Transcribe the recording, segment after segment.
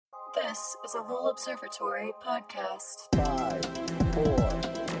This is a Lowell Observatory podcast. 5, 4,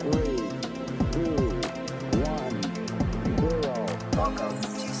 3, 2, 1, 0. Welcome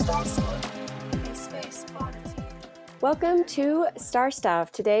to Star Stuff, a space oddity. Welcome to Star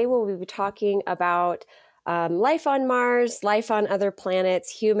Stuff. Today we'll be talking about life on Mars, life on other planets,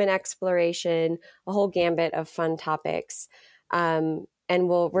 human exploration, a whole gambit of fun topics. And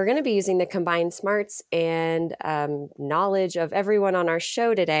we're going to be using the combined smarts and knowledge of everyone on our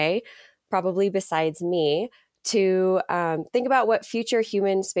show today, probably besides me, to think about what future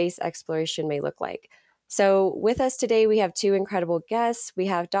human space exploration may look like. So with us today, we have two incredible guests. We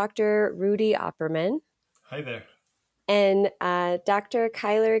have Dr. Rudy Opperman. Hi there. And Dr.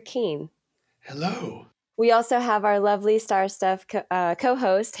 Kyler Keene. Hello. We also have our lovely Star Stuff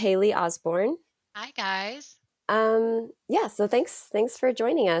co-host, Haley Osborne. Hi, guys. So thanks for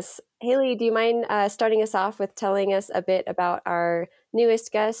joining us. Haley, do you mind starting us off with telling us a bit about our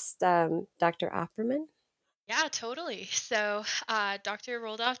newest guest, Dr. Opperman? Yeah, totally. So, Dr.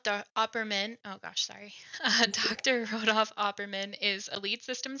 Rodolph Opperman, Dr. Rodolph Opperman is a lead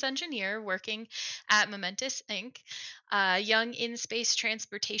systems engineer working at Momentus Inc., a young in-space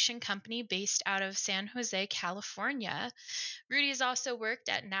transportation company based out of San Jose, California. Rudy has also worked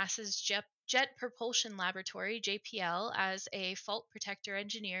at NASA's Jet Propulsion Laboratory, JPL, as a fault protector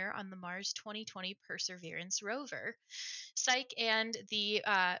engineer on the Mars 2020 Perseverance rover. Psyche and the,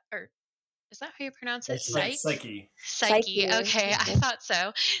 is that how you pronounce it? Psyche. Psyche. Okay, I thought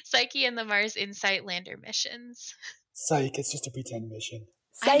so. Psyche and the Mars Insight lander missions. Psych, it's just a pretend mission.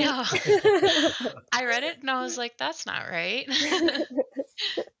 I know. I read it and I was like, that's not right.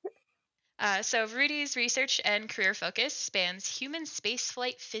 So Rudy's research and career focus spans human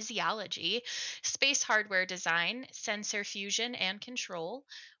spaceflight physiology, space hardware design, sensor fusion and control,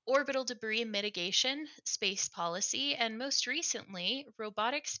 orbital debris mitigation, space policy, and most recently,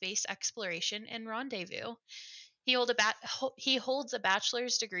 robotic space exploration and rendezvous. He holds a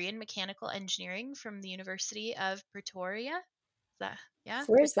bachelor's degree in mechanical engineering from the University of Pretoria. Where's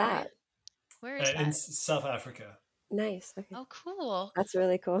Pretoria? that? Where is that? In South Africa. Nice. Okay. Oh, cool. That's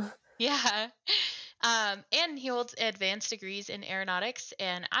really cool. Yeah. And he holds advanced degrees in aeronautics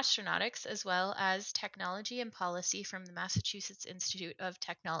and astronautics, as well as technology and policy from the Massachusetts Institute of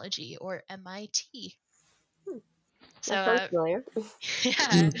Technology, or MIT. Sounds familiar.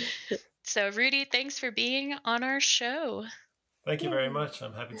 Yeah. So, Rudy, thanks for being on our show. Thank you very much.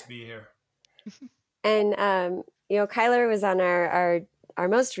 I'm happy to be here. And, Kyler was on our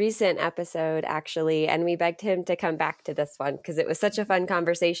most recent episode, actually, and we begged him to come back to this one because it was such a fun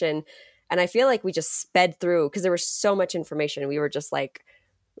conversation. And I feel like we just sped through because there was so much information. We were just like,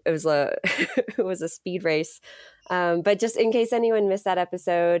 it was a speed race. But just in case anyone missed that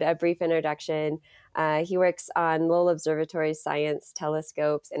episode, a brief introduction. He works on Lowell Observatory Science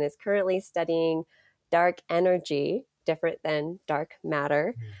Telescopes and is currently studying dark energy, different than dark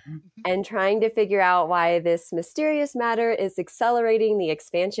matter, and trying to figure out why this mysterious matter is accelerating the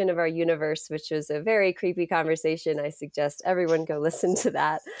expansion of our universe, which was a very creepy conversation. I suggest everyone go listen to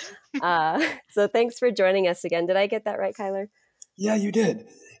that. So thanks for joining us again. Did I get that right, Kyler? Yeah, you did.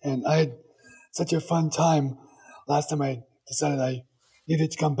 And I had such a fun time last time I decided I needed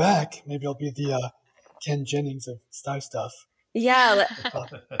to come back. Maybe I'll be the Ken Jennings of Star Stuff. Yeah.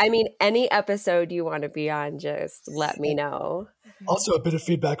 I mean, any episode you want to be on, just let me know. Also, a bit of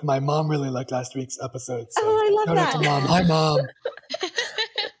feedback. My mom really liked last week's episode. So I love shout that. out to Mom. Hi, Mom.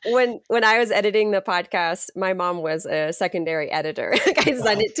 When I was editing the podcast, my mom was a secondary editor. I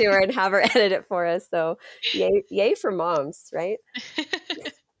sent it to her and have her edit it for us. So yay for moms, right?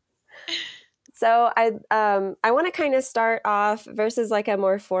 So I want to kind of start off versus like a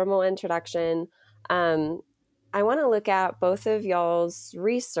more formal introduction. I want to look at both of y'all's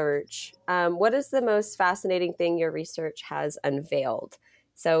research. What is the most fascinating thing your research has unveiled?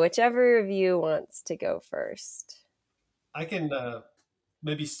 So whichever of you wants to go first. I can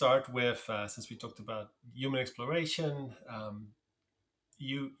maybe start with, since we talked about human exploration,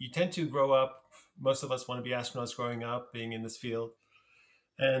 you tend to grow up, most of us want to be astronauts growing up, being in this field.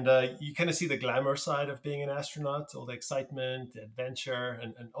 And you kind of see the glamour side of being an astronaut, all the excitement, the adventure,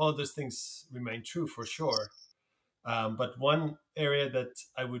 and all of those things remain true for sure. But one area that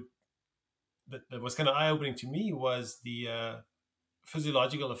that was kind of eye-opening to me was the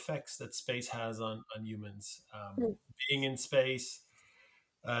physiological effects that space has on humans. Being in space,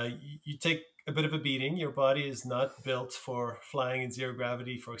 you take a bit of a beating. Your body is not built for flying in zero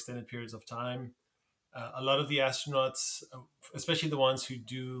gravity for extended periods of time. A lot of the astronauts, especially the ones who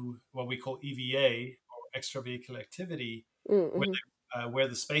do what we call EVA, or extravehicular activity, where they wear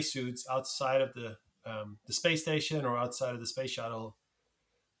the spacesuits outside of the space station or outside of the space shuttle,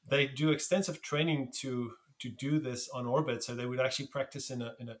 they do extensive training to do this on orbit. So they would actually practice in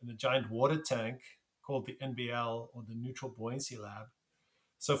a giant water tank called the NBL, or the Neutral Buoyancy Lab.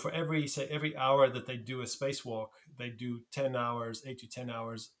 So for every hour that they do a spacewalk, they do 10 hours, 8 to 10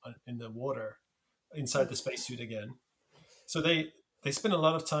 hours in the water inside the spacesuit again. So they spend a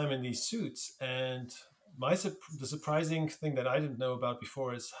lot of time in these suits. And the surprising thing that I didn't know about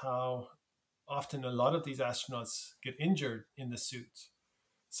before is how often a lot of these astronauts get injured in the suit.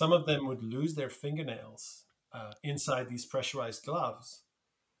 Some of them would lose their fingernails inside these pressurized gloves.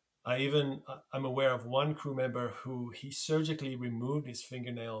 I'm aware of one crew member who he surgically removed his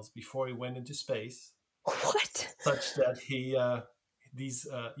fingernails before he went into space, What? such that these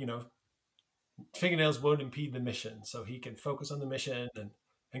fingernails won't impede the mission, so he can focus on the mission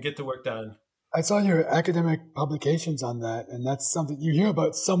and get the work done. I saw your academic publications on that, and that's something you hear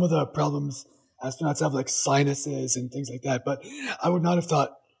about. Some of the problems astronauts have, like sinuses and things like that, but I would not have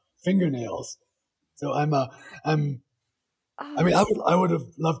thought fingernails. So I would have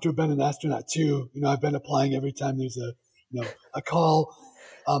loved to have been an astronaut too. I've been applying every time there's a call.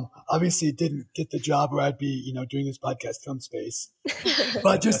 Obviously didn't get the job where I'd be, doing this podcast from space.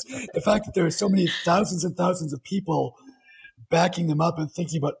 But just the fact that there are so many thousands and thousands of people backing them up and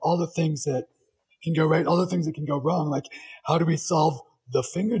thinking about all the things that can go right, all the things that can go wrong. Like, how do we solve the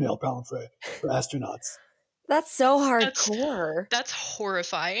fingernail problem for astronauts? That's so hardcore. That's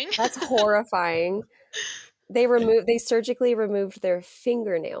horrifying. That's horrifying. They surgically removed their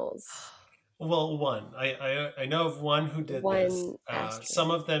fingernails. Well, one. I know of one who did this.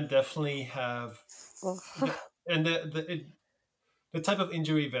 Some of them definitely have, and the type of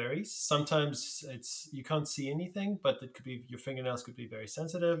injury varies. Sometimes you can't see anything, but it could be your fingernails could be very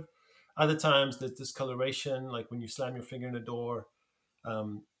sensitive. Other times there's discoloration, like when you slam your finger in a door.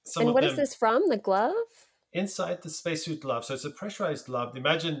 What is this from? The glove? Inside the spacesuit glove. So it's a pressurized glove.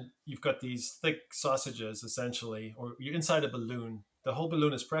 Imagine you've got these thick sausages, essentially, or you're inside a balloon. The whole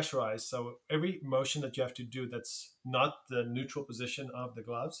balloon is pressurized. So every motion that you have to do that's not the neutral position of the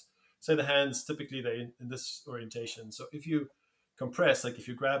gloves. So the hands, typically they're in this orientation. So if you compress, like if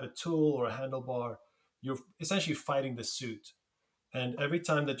you grab a tool or a handlebar, you're essentially fighting the suit. And every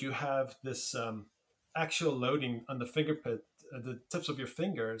time that you have this actual loading on the fingertip, the tips of your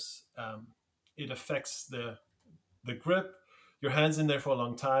fingers, it affects the grip. Your hand's in there for a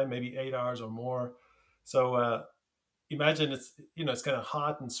long time, maybe 8 hours or more. So imagine it's kind of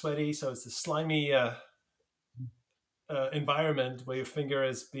hot and sweaty. So it's a slimy environment where your finger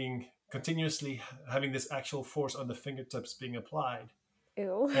is being continuously having this actual force on the fingertips being applied.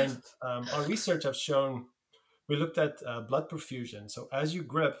 Ew. And our research has shown, we looked at blood perfusion. So as you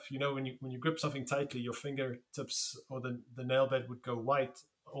grip, when you grip something tightly, your fingertips or the nail bed would go white,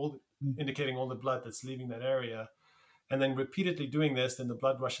 indicating all the blood that's leaving that area. And then repeatedly doing this, then the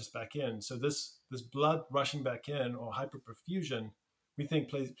blood rushes back in. So this blood rushing back in, or hyperperfusion, we think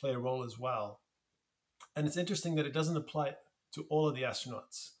play a role as well. And it's interesting that it doesn't apply to all of the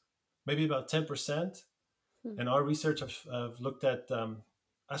astronauts, maybe about 10%. And our research have looked at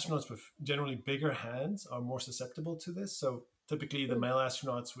astronauts with generally bigger hands are more susceptible to this. So typically the male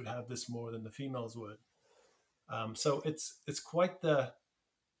astronauts would have this more than the females would. So it's quite a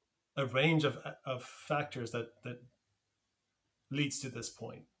range of factors that leads to this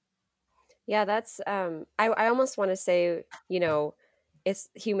point. Yeah, that's I almost want to say, it's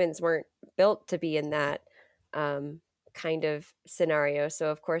humans weren't built to be in that kind of scenario. So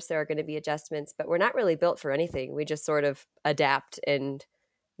of course there are going to be adjustments, but we're not really built for anything. We just sort of adapt and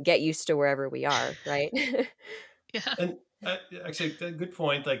get used to wherever we are, right? Yeah. And actually, a good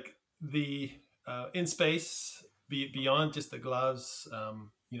point. Like the in space, beyond just the gloves,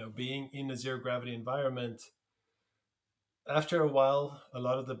 being in a zero gravity environment, after a while, a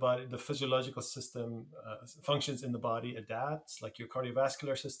lot of the physiological system functions in the body adapts, like your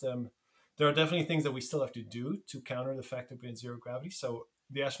cardiovascular system. There are definitely things that we still have to do to counter the fact that we're in zero gravity. So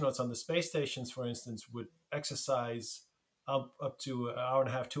the astronauts on the space stations, for instance, would exercise up to an hour and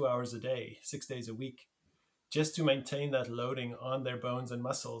a half, 2 hours a day, 6 days a week, just to maintain that loading on their bones and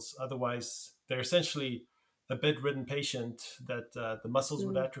muscles. Otherwise, they're essentially a bedridden patient that the muscles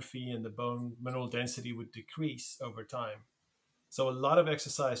would atrophy and the bone mineral density would decrease over time. So a lot of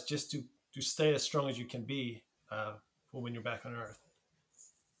exercise just to stay as strong as you can be for when you're back on Earth.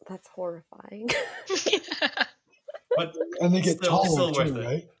 That's horrifying. But And they get taller still worth too, it.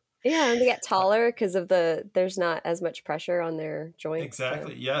 right? Yeah, and they get taller because of there's not as much pressure on their joints.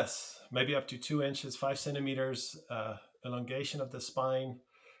 Exactly. Yes, maybe up to 2 inches, 5 centimeters elongation of the spine,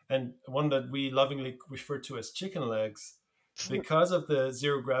 and one that we lovingly refer to as chicken legs. because of the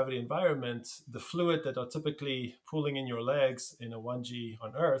zero gravity environment, the fluid that are typically pooling in your legs in a 1G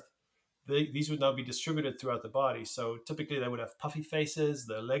on Earth, these would now be distributed throughout the body. So typically they would have puffy faces,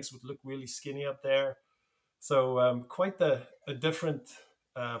 the legs would look really skinny up there. So quite a different.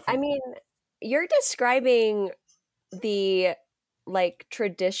 I mean, you're describing the like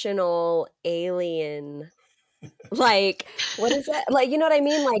traditional alien, like what is that? Like, you know what I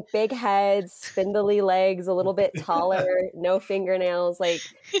mean? Like big heads, spindly legs, a little bit taller, no fingernails. Like,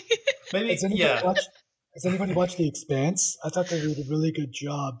 Maybe, Has anybody yeah. watched? Has anybody watched The Expanse? I thought they did a really good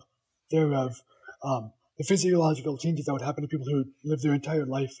job there of the physiological changes that would happen to people who live their entire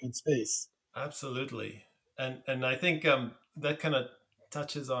life in space. Absolutely, and I think that kind of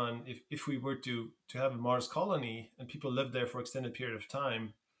touches on if we were to have a Mars colony and people live there for extended period of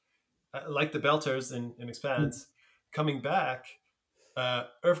time, like the Belters in Expanse, coming back,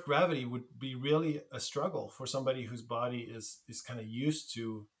 Earth gravity would be really a struggle for somebody whose body is kind of used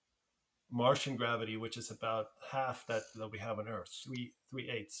to Martian gravity, which is about half that we have on Earth, three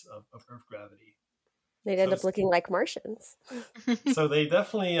eighths of Earth gravity. they'd So end up looking like Martians. so they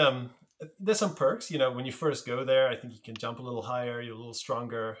definitely there's some perks, when you first go there. I think you can jump a little higher, you're a little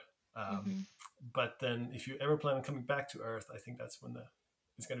stronger, but then if you ever plan on coming back to Earth, I think that's when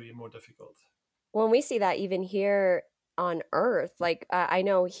it's going to be more difficult. Well, we see that even here on Earth. Like, I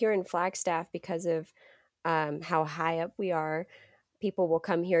know here in Flagstaff, because of how high up we are, people will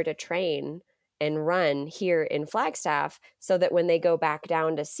come here to train and run here in Flagstaff so that when they go back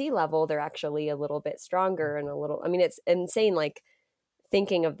down to sea level, they're actually a little bit stronger and I mean, it's insane. Like,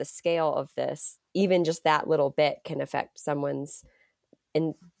 thinking of the scale of this, even just that little bit can affect someone's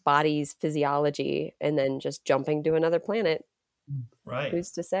body's physiology, and then just jumping to another planet. Right.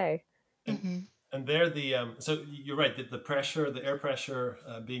 Who's to say? And there so you're right, the pressure, the air pressure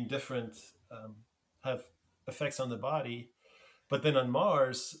being different have effects on the body. But then on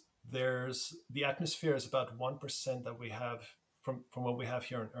Mars, there's the atmosphere is about 1% that we have from what we have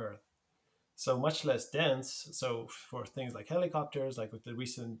here on Earth. So much less dense. So for things like helicopters, like with the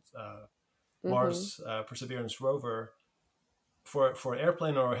recent Mars Perseverance rover, for an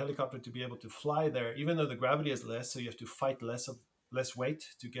airplane or a helicopter to be able to fly there, even though the gravity is less, so you have to fight less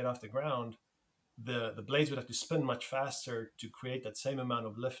weight to get off the ground, the blades would have to spin much faster to create that same amount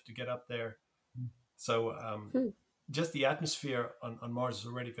of lift to get up there. So just the atmosphere on Mars is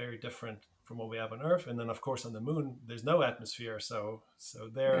already very different from what we have on Earth. And then, of course, on the Moon, there's no atmosphere. So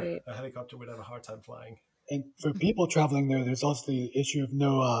there, Right. a helicopter would have a hard time flying. And for people traveling there, there's also the issue of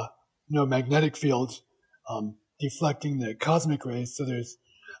no magnetic field deflecting the cosmic rays. So there's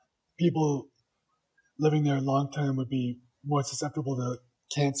people living there long term would be more susceptible to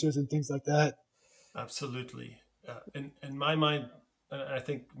cancers and things like that. Absolutely. In my mind, and I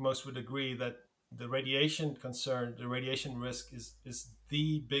think most would agree that the radiation concern, the radiation risk is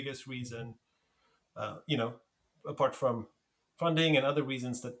the biggest reason, apart from funding and other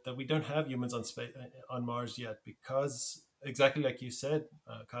reasons that we don't have humans on Mars yet, because exactly like you said,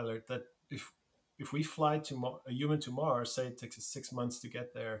 Kyler, that if we fly a human to Mars, say it takes us 6 months to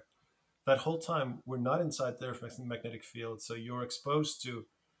get there, that whole time we're not inside the Earth's magnetic field, so you're exposed to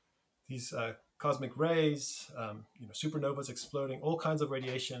these cosmic rays, supernovas exploding, all kinds of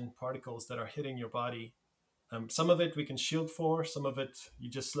radiation particles that are hitting your body. Some of it we can shield for, some of it you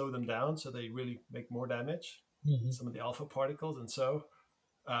just slow them down so they really make more damage. Some of the alpha particles, and so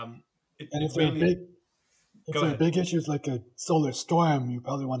if there are big issues like a solar storm, you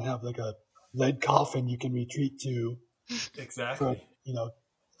probably want to have like a lead coffin you can retreat to. Exactly.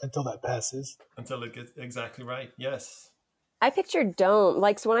 Until that passes. Until it gets exactly right. Yes. I picture so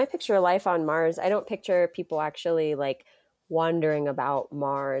when I picture life on Mars, I don't picture people actually like wondering about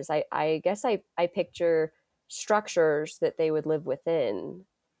Mars. I guess I picture structures that they would live within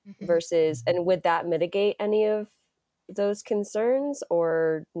versus, and would that mitigate any of those concerns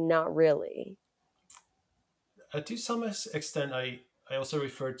or not really? To some extent, I also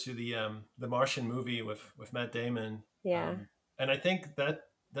referred to the Martian movie with Matt Damon. Yeah. And I think that's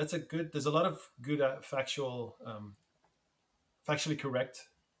there's a lot of good factually correct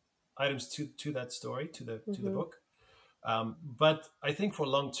items to that story, to the book. But I think for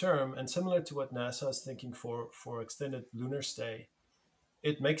long term, and similar to what NASA is thinking for extended lunar stay,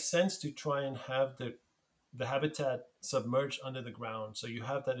 it makes sense to try and have the habitat submerged under the ground. So you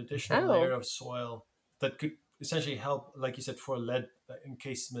have that additional layer of soil that could essentially help, like you said, for lead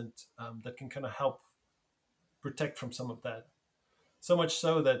encasement, that can kind of help protect from some of that. So much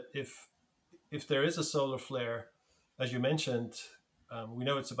so that if there is a solar flare, as you mentioned, we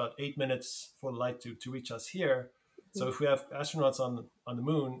know it's about 8 minutes for light to reach us here. So if we have astronauts on the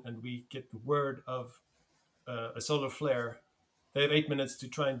Moon and we get the word of a solar flare, they have 8 minutes to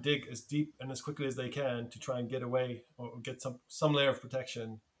try and dig as deep and as quickly as they can to try and get away or get some layer of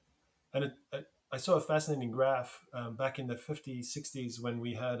protection. And I saw a fascinating graph back in the 50s, 60s when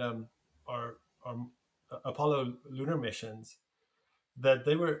we had our Apollo lunar missions, that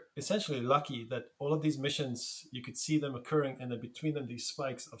they were essentially lucky that all of these missions, you could see them occurring, and then between them, these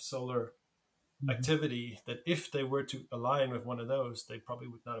spikes of solar activity, that if they were to align with one of those, they probably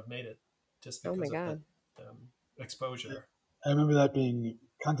would not have made it just Oh because my of God. that exposure. I remember that being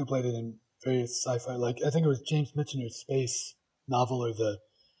contemplated in various sci-fi, like I think it was James Michener's space novel or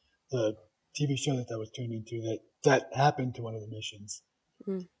the TV show that was turned into that happened to one of the missions.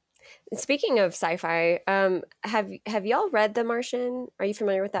 Speaking of sci-fi, have y'all read The Martian? Are you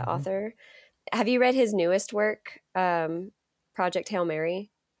familiar with that author? Have you read his newest work, Project Hail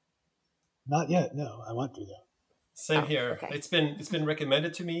Mary? Not yet. No, I want to though. Same here. okay. It's been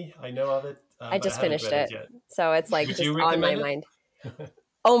recommended to me. I know of it. I but just haven't finished read it, yet. so it's like Would just you on my recommend mind.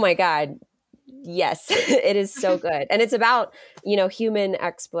 Oh my God. Yes, it is so good. And it's about, human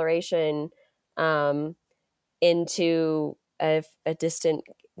exploration into a distant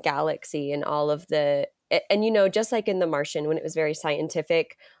galaxy and all of and just like in The Martian, when it was very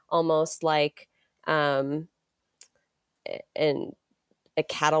scientific, almost like and a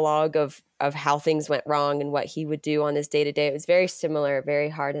catalog of how things went wrong and what he would do on his day-to-day. It was very similar, very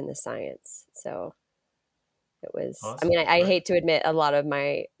hard in the science. So it was, Awesome. I Right. hate to admit, a lot of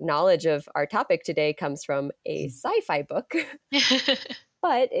my knowledge of our topic today comes from a sci-fi book,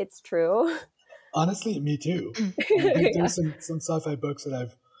 but it's true. Honestly, me too. There's some sci-fi books that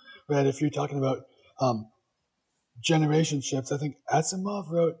I've read. If you're talking about generation ships, I think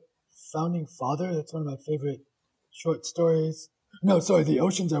Asimov wrote Founding Father. That's one of my favorite short stories. No, sorry, The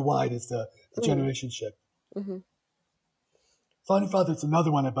Oceans Are Wide is the generation ship. Mm-hmm. Founding Father is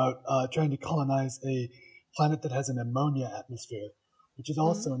another one about trying to colonize a planet that has an ammonia atmosphere, which is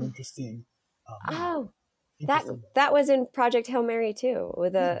also an interesting. Oh, interesting. that was in Project Hail Mary too.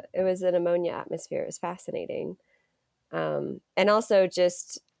 It was an ammonia atmosphere. It was fascinating, and also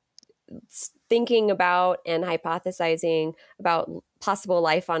just thinking about and hypothesizing about possible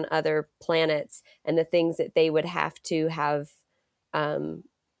life on other planets and the things that they would have to have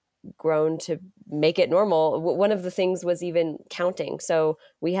grown to make it normal. One of the things was even counting. So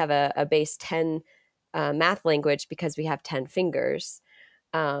we have a base 10 math language because we have 10 fingers.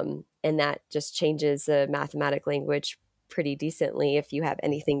 And that just changes the mathematic language pretty decently if you have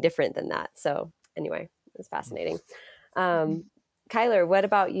anything different than that. So anyway, it was fascinating. Kyler, what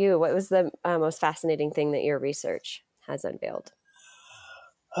about you? What was the most fascinating thing that your research has unveiled?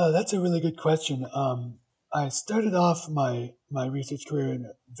 That's a really good question. I started off my research career in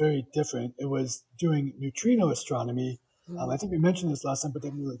very different. It was doing neutrino astronomy. I think we mentioned this last time, but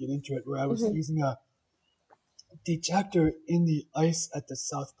didn't really get into it, where I was using a detector in the ice at the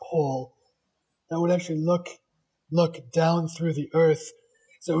South Pole that would actually look down through the Earth.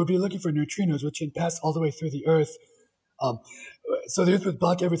 So it would be looking for neutrinos, which can pass all the way through the Earth. So the Earth would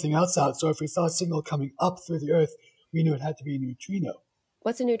block everything else out. So if we saw a signal coming up through the Earth, we knew it had to be a neutrino.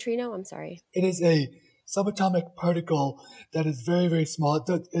 What's a neutrino? I'm sorry. It is a subatomic particle that is very, very small.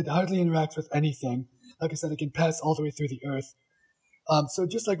 It hardly interacts with anything. Like I said, it can pass all the way through the Earth. So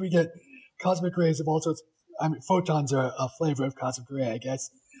just like we get cosmic rays of all sorts, photons are a flavor of cosmic ray, I guess,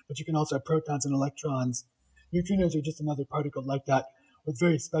 but you can also have protons and electrons. Neutrinos are just another particle like that with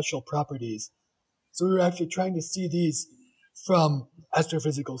very special properties. So we were actually trying to see these from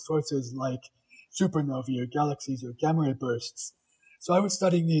astrophysical sources like supernovae or galaxies or gamma ray bursts. So I was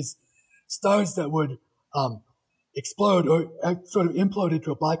studying these stars that would explode or sort of implode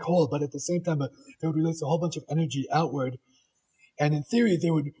into a black hole, but at the same time, they would release a whole bunch of energy outward. And in theory,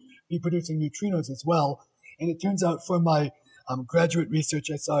 they would be producing neutrinos as well. And it turns out from my graduate research,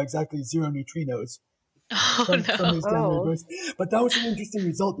 I saw exactly 0 neutrinos from these gamma ray bursts. But that was an interesting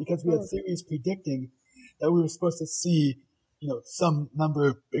result because we had theories predicting that we were supposed to see, some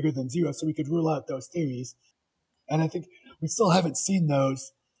number bigger than 0, so we could rule out those theories. And I think we still haven't seen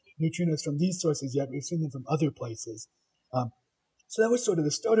those neutrinos from these sources yet. We've seen them from other places. So that was sort of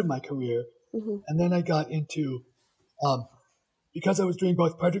the start of my career. And then I got into, because I was doing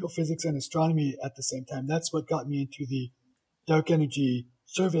both particle physics and astronomy at the same time, that's what got me into the dark energy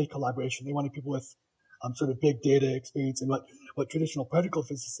survey collaboration. They wanted people with sort of big data experience and what traditional particle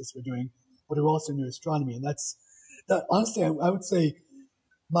physicists were doing, but who also knew astronomy. And that honestly, I would say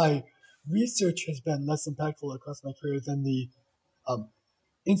my research has been less impactful across my career than the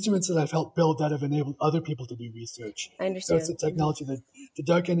instruments that I've helped build that have enabled other people to do research. I understand. So it's the technology, the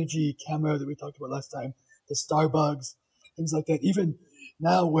dark energy camera that we talked about last time, the starbugs, things like that. Even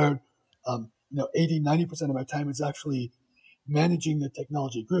now where, 80, 90% of our time is actually managing the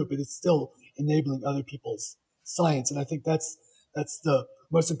technology group, but it's still enabling other people's science. And I think that's the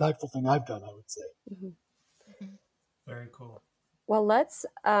most impactful thing I've done, I would say. Mm-hmm. Very cool. Well, let's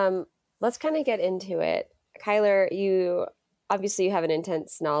kind of get into it. Kyler, you obviously have an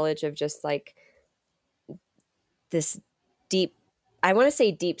intense knowledge of just like this deep, I want to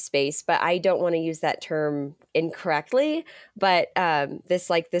say deep space, but I don't want to use that term incorrectly. But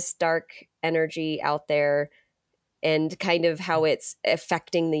this dark energy out there and kind of how it's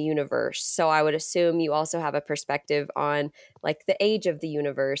affecting the universe. So I would assume you also have a perspective on like the age of the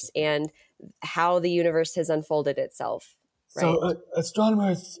universe and how the universe has unfolded itself. Right? So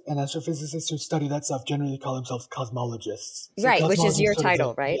astronomers and astrophysicists who study that stuff generally call themselves cosmologists. So right, which is your sort of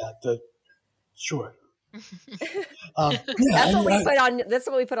title, right? Yeah, sure. That's what we put on. That's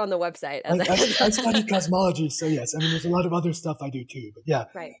what we put on the website. I study cosmology, so yes. I mean, there's a lot of other stuff I do too, but yeah.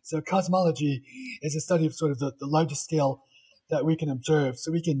 Right. So cosmology is a study of sort of the largest scale that we can observe.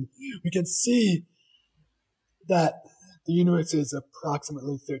 So we can see that the universe is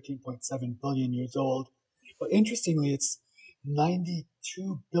approximately 13.7 billion years old, but interestingly, it's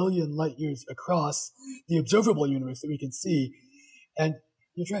 92 billion light years across the observable universe that we can see, and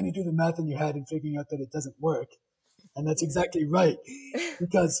you're trying to do the math in your head and figuring out that it doesn't work. And that's exactly right.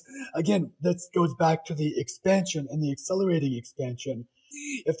 Because, again, that goes back to the expansion and the accelerating expansion.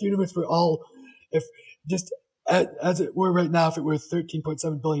 If the universe were if just as it were right now, if it were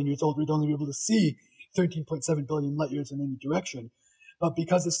 13.7 billion years old, we'd only be able to see 13.7 billion light years in any direction. But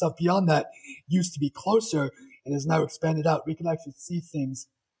because the stuff beyond that used to be closer and is now expanded out, we can actually see things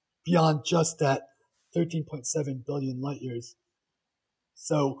beyond just that 13.7 billion light years.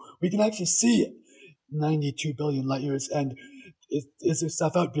 So we can actually see 92 billion light years. And is there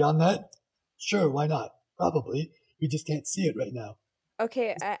stuff out beyond that? Sure, why not? Probably. We just can't see it right now.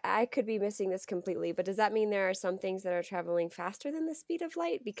 Okay, I could be missing this completely, but does that mean there are some things that are traveling faster than the speed of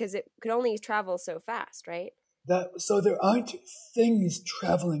light? Because it could only travel so fast, right? So there aren't things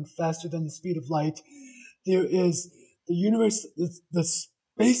traveling faster than the speed of light. There is the universe, the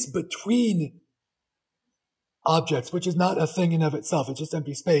space between objects, which is not a thing in of itself. It's just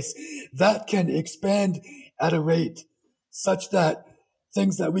empty space. That can expand at a rate such that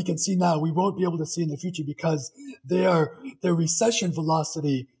things that we can see now, we won't be able to see in the future because their recession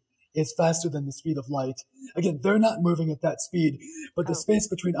velocity is faster than the speed of light. Again, they're not moving at that speed, but the space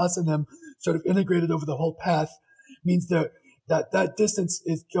between us and them sort of integrated over the whole path means that distance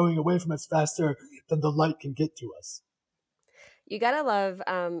is going away from us faster than the light can get to us. You gotta love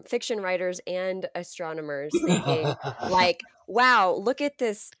fiction writers and astronomers thinking like, wow, look at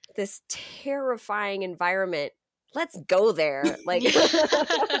this terrifying environment. Let's go there. Like,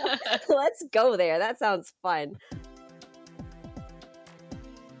 let's go there. That sounds fun.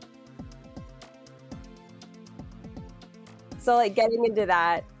 So like getting into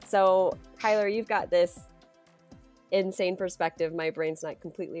that. So Kyler, you've got this insane perspective. My brain's not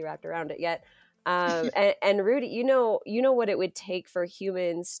completely wrapped around it yet. And Rudy, you know what it would take for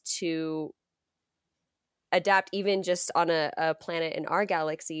humans to adapt even just on a planet in our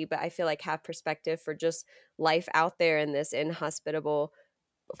galaxy, but I feel like have perspective for just life out there in this inhospitable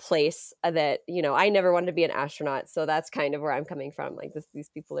place that, I never wanted to be an astronaut. So that's kind of where I'm coming from. Like these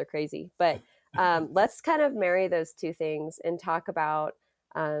people are crazy, but let's kind of marry those two things and talk about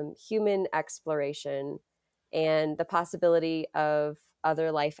human exploration and the possibility of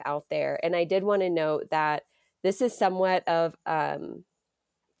other life out there. And I did want to note that this is somewhat of a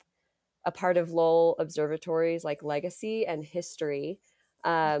part of Lowell Observatory's like legacy and history.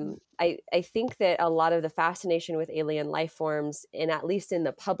 I think that a lot of the fascination with alien life forms, and at least in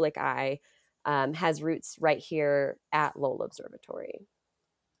the public eye, has roots right here at Lowell Observatory.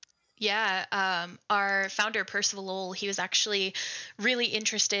 Yeah, our founder, Percival Lowell, he was actually really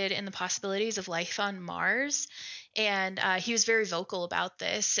interested in the possibilities of life on Mars. And he was very vocal about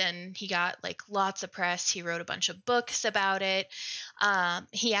this, and he got like lots of press. He wrote a bunch of books about it.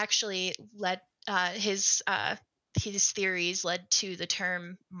 He actually led his theories led to the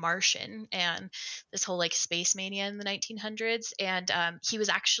term Martian and this whole like space mania in the 1900s. And he was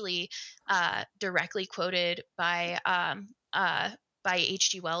actually directly quoted by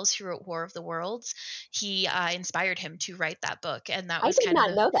H.G. Wells, who wrote War of the Worlds. He inspired him to write that book, and that was I did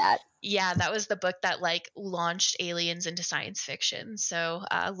not know that. Yeah, that was the book that like launched aliens into science fiction. So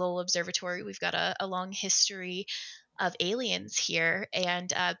Lowell Observatory, we've got a long history of aliens here,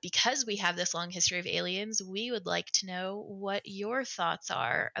 and because we have this long history of aliens, we would like to know what your thoughts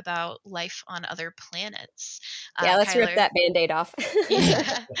are about life on other planets. Yeah, let's rip that Band-Aid off.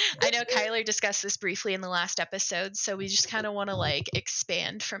 Yeah, I know Kyler discussed this briefly in the last episode, so we just kind of want to like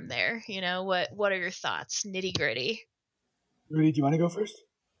expand from there. What are your thoughts, nitty gritty? Rudy, do you want to go first?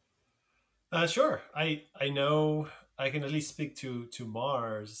 Sure. I know I can at least speak to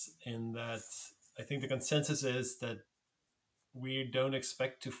Mars in that I think the consensus is that we don't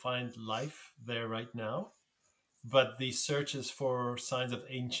expect to find life there right now, but the search is for signs of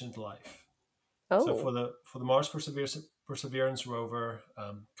ancient life. So Oh, for the Mars Perseverance rover,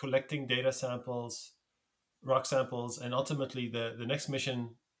 collecting data samples, rock samples, and ultimately the next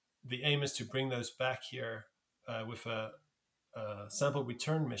mission, the aim is to bring those back here with a sample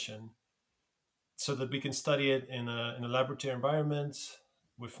return mission, so that we can study it in a laboratory environment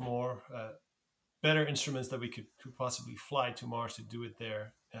with more better instruments that we could possibly fly to Mars to do it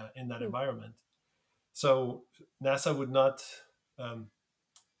there in that hmm, environment. So NASA would not um,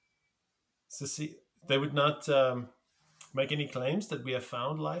 see, they would not make any claims that we have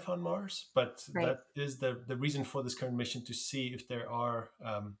found life on Mars, but right. that is the reason for this current mission, to see if there are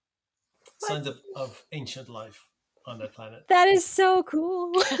What? signs of ancient life on that planet. That is so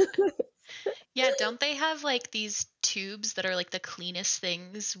cool. Yeah, don't they have like these tubes that are like the cleanest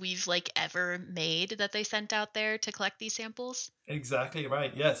things we've like ever made that they sent out there to collect these samples? Exactly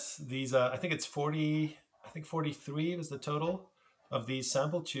right. Yes, these I think it's 40. I think 43 was the total of these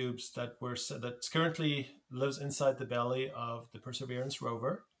sample tubes that currently lives inside the belly of the Perseverance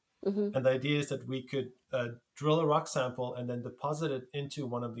rover. Hmm. And the idea is that we could drill a rock sample and then deposit it into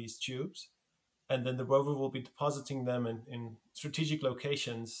one of these tubes, and then the rover will be depositing them in strategic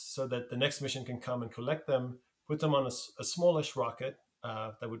locations so that the next mission can come and collect them, put them on a smallish rocket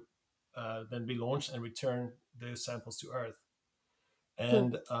that would then be launched and return those samples to Earth. Hmm.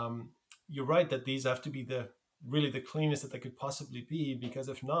 And you're right that these have to be really the cleanest that they could possibly be, because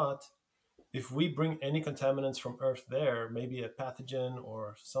if not, if we bring any contaminants from Earth there, maybe a pathogen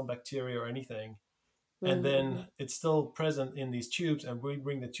or some bacteria or anything, and Hmm. then it's still present in these tubes, and we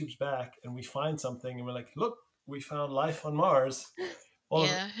bring the tubes back and we find something and we're like, look, we found life on Mars. All of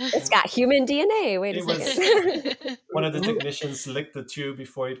Yeah. It's got human DNA. Wait a it second. was one of the technicians licked the tube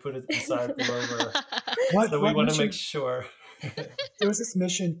before he put it inside the rover. So we What want to make mission? sure. There was this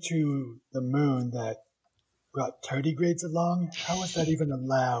mission to the moon that brought tardigrades along. How was that even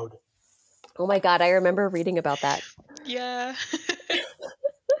allowed? Oh my God, I remember reading about that. Yeah.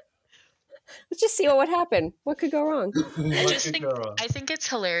 Let's just see what would happen. What could go wrong? I What just could think go wrong? I think it's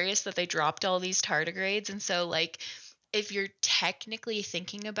hilarious that they dropped all these tardigrades, and so like if you're technically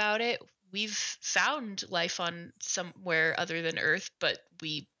thinking about it, we've found life on somewhere other than Earth, but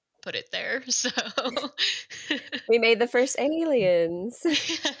we put it there. So We made the first aliens.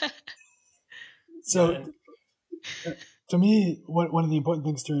 Yeah, So, to me, one of the important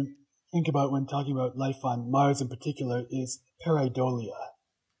things to think about when talking about life on Mars in particular is pareidolia,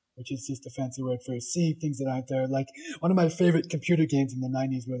 which is just a fancy word for seeing things that aren't there. Like one of my favorite computer games in the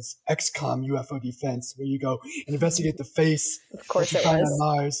 90s was XCOM UFO Defense, where you go and investigate the face Of that course you it find on was.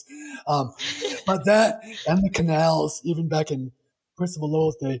 Mars. But that and the canals, even back in Percival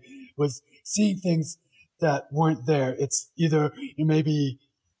Lowell's day, was seeing things that weren't there. It's either maybe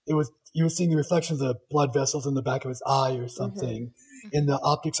it was you were seeing the reflection of the blood vessels in the back of his eye or Hmm. something in the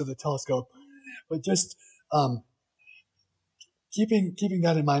optics of the telescope. But just um, keeping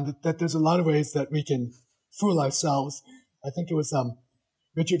that in mind, that there's a lot of ways that we can fool ourselves. I think it was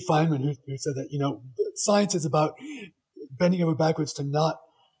Richard Feynman who said that science is about bending over backwards to not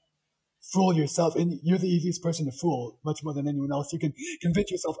fool yourself, and you're the easiest person to fool, much more than anyone else. You can convince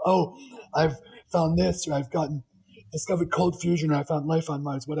yourself, oh, I've found this, or I've discovered cold fusion, or I found life on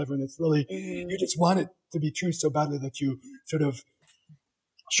Mars, whatever. And it's really, Hmm. you just want it to be true so badly that you sort of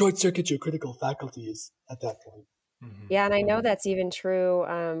short circuit your critical faculties at that point. Mhm. Yeah, and I know that's even true.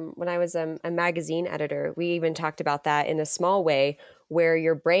 When I was a magazine editor, we even talked about that in a small way, where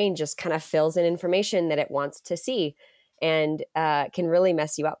your brain just kind of fills in information that it wants to see, and can really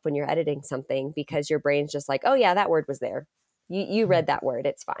mess you up when you're editing something, because your brain's just like, oh yeah, that word was there. You read that word,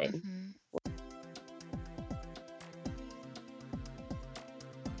 it's fine. Mhm.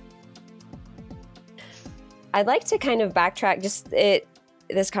 I'd like to kind of backtrack.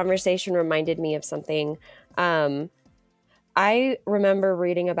 This conversation reminded me of something. Um, I remember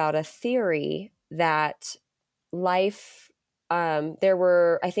reading about a theory that life,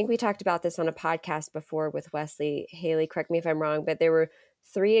 I think we talked about this on a podcast before with Wesley Haley, correct me if I'm wrong, but there were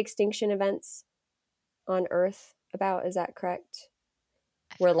 3 extinction events on Earth is that correct?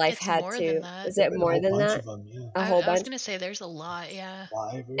 I Where feel like life it's had more than to, that. is There have it been a more whole than bunch that? of them, yeah. A whole I was bunch? gonna say there's a lot, yeah.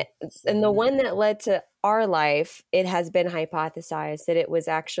 5 or And 7. the one that led to our life, it has been hypothesized that it was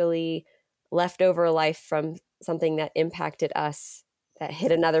actually leftover life from something that impacted us, that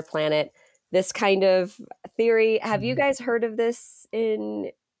hit another planet. This kind of theory. Have you guys heard of this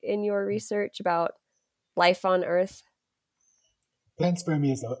in your research about life on Earth?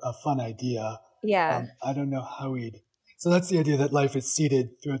 panspermia is a fun idea. Yeah. I don't know how we'd. So that's the idea that life is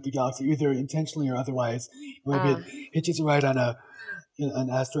seeded throughout the galaxy, either intentionally or otherwise. Maybe it hitches a ride on an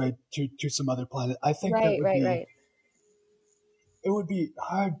asteroid to some other planet. I think that would be. It would be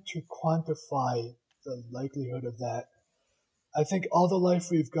hard to quantify the likelihood of that. I think all the life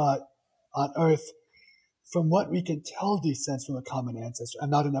we've got on Earth, from what we can tell, descends from a common ancestor.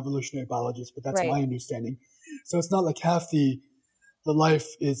 I'm not an evolutionary biologist, but that's my understanding. So it's not like half the life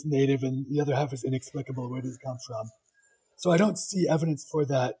is native and the other half is inexplicable. Where did it come from? So I don't see evidence for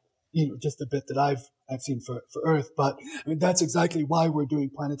that, just a bit that I've seen for Earth. But I mean, that's exactly why we're doing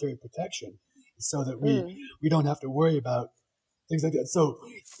planetary protection, so that we don't have to worry about things like that. So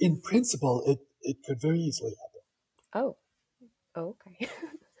in principle, it could very easily happen. Oh, okay.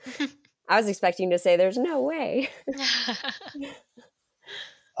 I was expecting to say there's no way.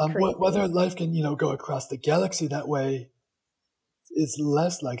 Whether life can, go across the galaxy that way is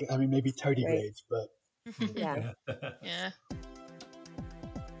less like, I mean, maybe tardigrades, but yeah. Yeah.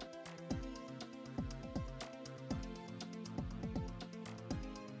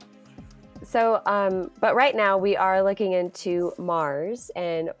 So, but right now we are looking into Mars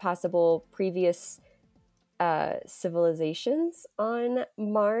and possible previous civilizations on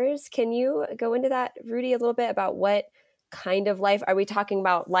Mars. Can you go into that, Rudy, a little bit about what kind of life are we talking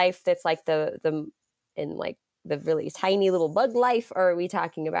about? Life that's like the really tiny little bug life, or are we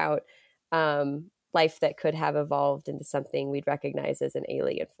talking about life that could have evolved into something we'd recognize as an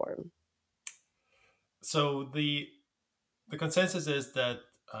alien form? So the consensus is that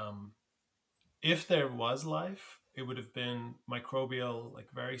if there was life, it would have been microbial,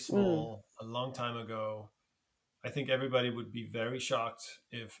 like very small, a long time ago. I think everybody would be very shocked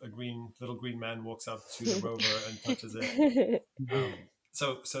if a little green man walks up to the rover and touches it.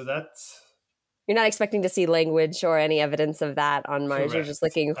 So that's... You're not expecting to see language or any evidence of that on Mars. Correct. You're just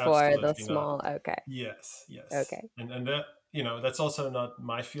looking for Absolutely the small. not. Okay. Yes. Okay. And that, that's also not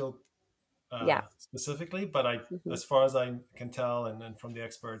my field specifically, but as far as I can tell, and then from the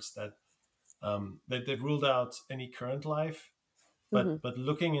experts, that they've ruled out any current life, but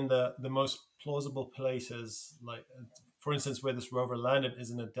looking in the most plausible places, like for instance where this rover landed is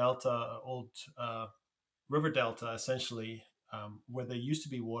in a delta, old river delta, essentially, where there used to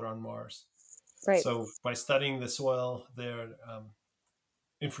be water on Mars. Right. So by studying the soil there,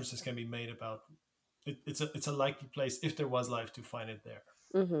 inferences can be made about it's a likely place, if there was life, to find it there.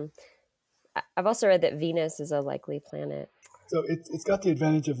 I've also read that Venus is a likely planet. So it's got the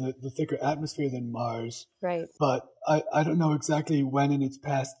advantage of the thicker atmosphere than Mars. Right. But I don't know exactly when in its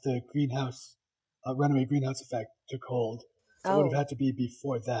past the runaway greenhouse effect took hold. So it would have had to be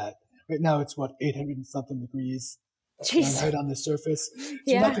before that. Right now it's 800 and something degrees Fahrenheit on the surface. So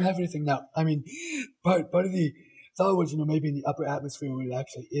you're not going to have anything now. I mean, part of the thought was, maybe in the upper atmosphere where it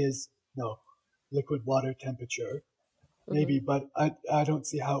actually is, liquid water temperature. Maybe, but I don't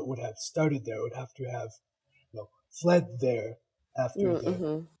see how it would have started there. It would have to have fled there after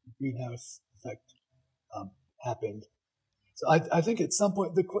the greenhouse effect happened. So I think at some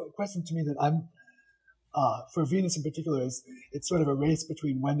point, the question to me that I'm, for Venus in particular, is it's sort of a race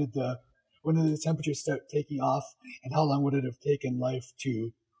between when did the temperatures start taking off and how long would it have taken life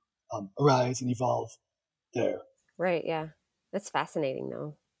to arise and evolve there. Right, yeah. That's fascinating,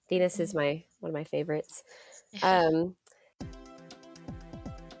 though. Venus is one of my favorites.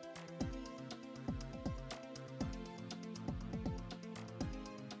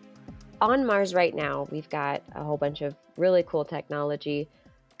 On Mars right now, we've got a whole bunch of really cool technology.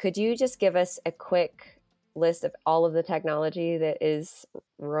 Could you just give us a quick list of all of the technology that is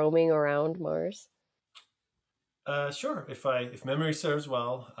roaming around Mars? Sure. If memory serves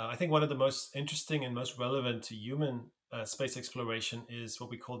well, I think one of the most interesting and most relevant to human space exploration is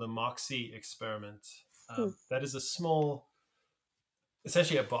what we call the MOXIE experiment. That is a small,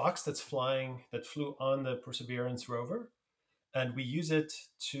 essentially a box that flew on the Perseverance rover. And we use it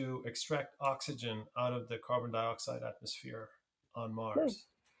to extract oxygen out of the carbon dioxide atmosphere on Mars.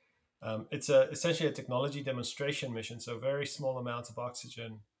 It's essentially a technology demonstration mission, so very small amounts of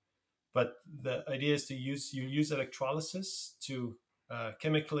oxygen. But the idea is you use electrolysis to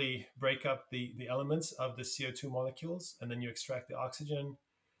chemically break up the elements of the CO2 molecules, and then you extract the oxygen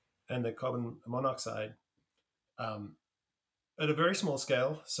and the carbon monoxide at a very small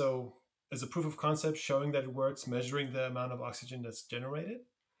scale. So as a proof of concept, showing that it works, measuring the amount of oxygen that's generated.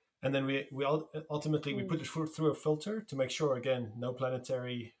 And then we ultimately put it through a filter to make sure, again, no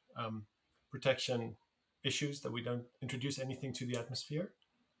planetary protection issues, that we don't introduce anything to the atmosphere.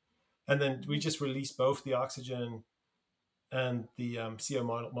 And then we just release both the oxygen and the CO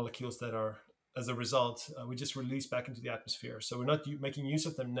molecules that are as a result, we just release back into the atmosphere. So we're not making use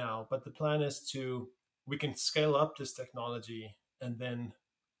of them now, but the plan is we can scale up this technology and then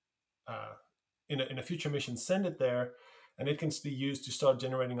in a future mission send it there, and it can be used to start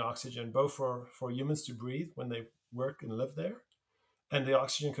generating oxygen, both for humans to breathe when they work and live there, and the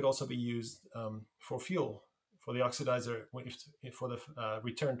oxygen could also be used for fuel for the oxidizer for the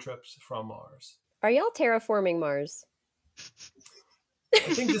return trips from Mars. Are y'all terraforming Mars?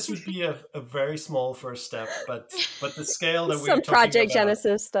 I think this would be a very small first step, but the scale that we're Some talking Project about,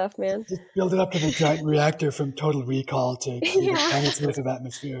 Genesis stuff, man. Just build it up to the giant reactor from Total Recall to create Yeah. a planet's worth of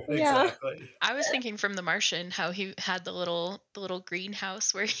atmosphere. exactly. I was thinking from The Martian how he had the little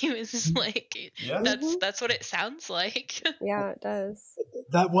greenhouse where he was like, Yeah. that's what it sounds like. Yeah, it does.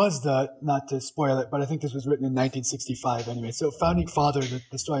 That was not to spoil it, but I think this was written in 1965 anyway. So Founding Father,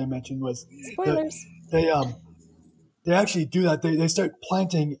 the story I mentioned, was Spoilers. they actually do that. They start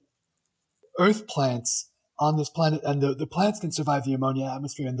planting earth plants on this planet, and the plants can survive the ammonia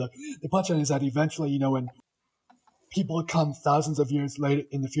atmosphere. And the punchline is that eventually, when people come thousands of years later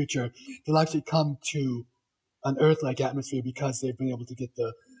in the future, they'll actually come to an Earth-like atmosphere because they've been able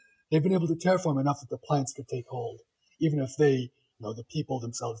to terraform enough that the plants could take hold, even if the people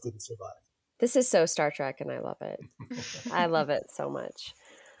themselves didn't survive. This is so Star Trek, and I love it. I love it so much.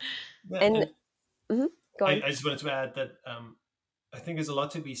 Yeah, And go on. I just wanted to add that I think there's a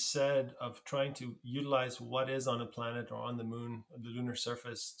lot to be said of trying to utilize what is on a planet or on the moon, the lunar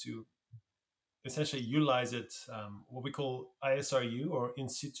surface, to essentially utilize it, what we call ISRU, or in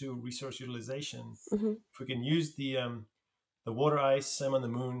situ resource utilization. Mhm. If we can use the water ice, same on the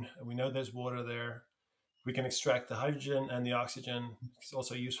moon, and we know there's water there, we can extract the hydrogen and the oxygen. It's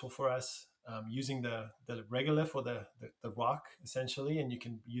also useful for us using the regolith, or the rock, essentially, and you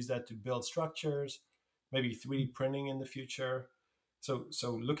can use that to build structures, maybe 3D printing in the future.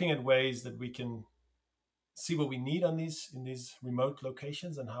 So looking at ways that we can see what we need in these remote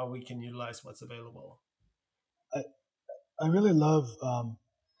locations and how we can utilize what's available. I really love.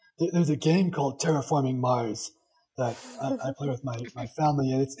 There's a game called Terraforming Mars that I play with my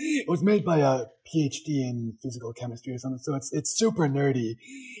family, and it was made by a PhD in physical chemistry or something. So it's super nerdy,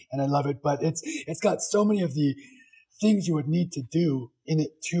 and I love it. But it's got so many of the things you would need to do in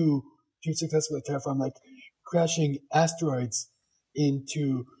it to successfully terraform, like crashing asteroids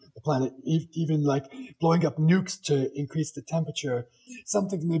into the planet, even like blowing up nukes to increase the temperature.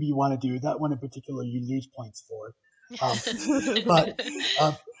 Something maybe you want to do. That one in particular you lose points for. But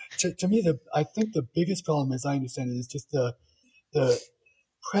to me, I think the biggest problem, as I understand it, is just the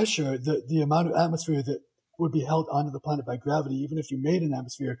pressure, the amount of atmosphere that would be held onto the planet by gravity. Even if you made an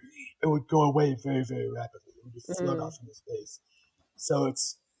atmosphere, it would go away very, very rapidly. It would just float off into space. So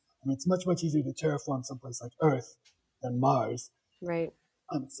it's much, much easier to terraform someplace like Earth than Mars. Right.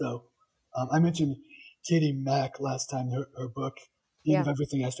 I mentioned Katie Mack last time, her book, The End of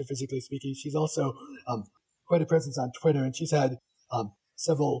Everything Astrophysically Speaking. She's also quite a presence on Twitter, and she's had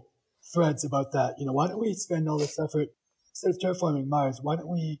several threads about that. Why don't we spend all this effort, instead of terraforming Mars, why don't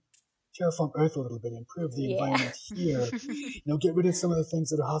we terraform Earth a little bit, improve the environment here, get rid of some of the things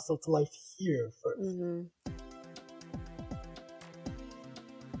that are hostile to life here first. Mm-hmm.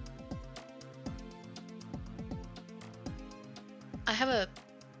 I have a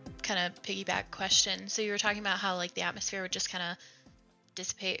kind of piggyback question. So you were talking about how like the atmosphere would just kind of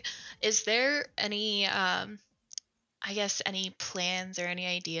dissipate. Is there any any plans or any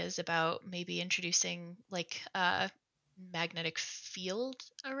ideas about maybe introducing like a magnetic field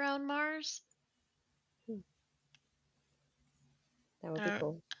around Mars? That would be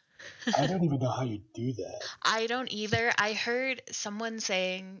cool. I don't even know how you do that. I don't either. I heard someone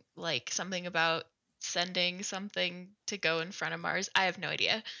saying like something about sending something to go in front of Mars. I have no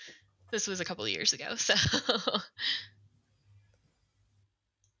idea. This was a couple of years ago, so.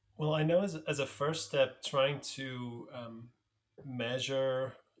 Well, I know as a first step, trying to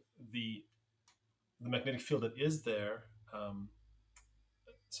measure the magnetic field that is there.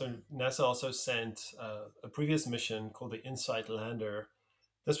 So NASA also sent a previous mission called the InSight lander.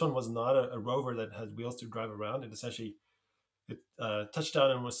 This one was not a rover that had wheels to drive around. It essentially touched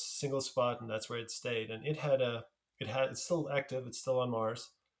down and was single spot, and that's where it stayed. And it's still active. It's still on Mars.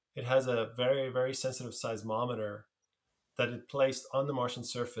 It has a very, very sensitive seismometer that it placed on the Martian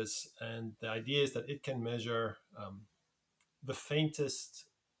surface, and the idea is that it can measure the faintest,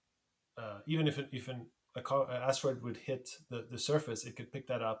 even if an asteroid would hit the surface, it could pick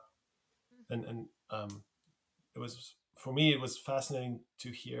that up. And it was, for me, it was fascinating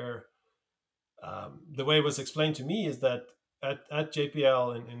to hear. The way it was explained to me is that at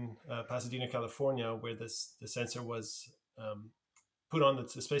JPL in Pasadena, California, where the sensor was put on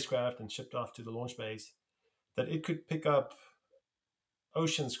the spacecraft and shipped off to the launch base, that it could pick up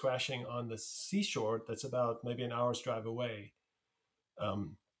oceans crashing on the seashore that's about maybe an hour's drive away.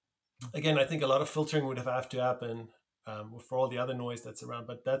 Again, I think a lot of filtering would have to happen for all the other noise that's around,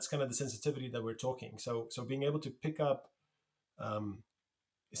 but that's kind of the sensitivity that we're talking. So being able to pick up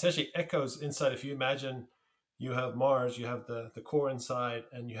essentially echoes inside. If you imagine you have Mars, you have the core inside,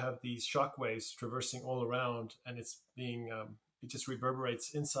 and you have these shock waves traversing all around, and it's being it just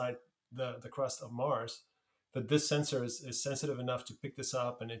reverberates inside the crust of Mars. That this sensor is sensitive enough to pick this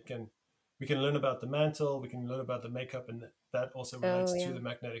up, and we can learn about the mantle, we can learn about the makeup, and that also relates to the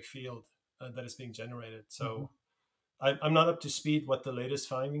magnetic field that is being generated. So I'm not up to speed what the latest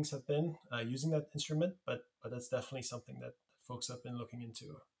findings have been using that instrument, but that's definitely something that folks have been looking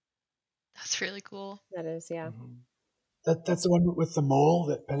into. That's really cool. That is, yeah. That's the one with the mole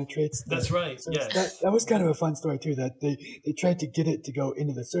that penetrates. That's right. So yes. That was kind of a fun story too. That they tried to get it to go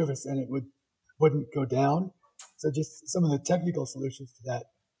into the surface and it wouldn't go down. So just some of the technical solutions to that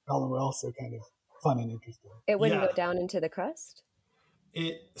problem were also kind of fun and interesting. It wouldn't go down into the crust?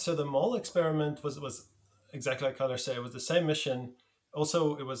 So the mole experiment was exactly like Kyler said. It was the same mission.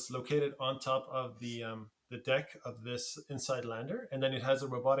 Also, it was located on top of the deck of this InSight lander, and then it has a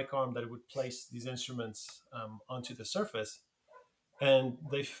robotic arm that would place these instruments onto the surface. And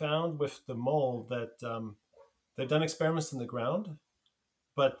they found with the mole that they've done experiments in the ground,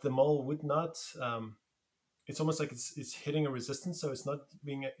 but the mole would not. It's almost like it's hitting a resistance, so it's not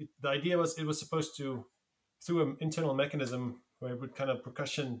being. The idea was it was supposed to, through an internal mechanism where it would kind of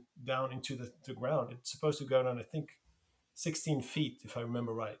percussion down into the ground. It's supposed to go down, I think, 16 feet, if I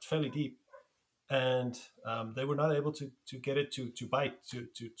remember right, fairly deep. And they were not able to get it to bite,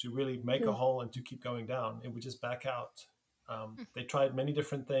 to really make a hole and to keep going down. It would just back out. They tried many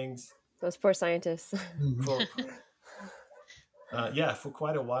different things. Those poor scientists. For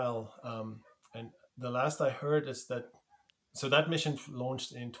quite a while. And the last I heard is that mission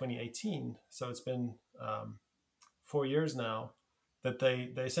launched in 2018. So it's been 4 years now that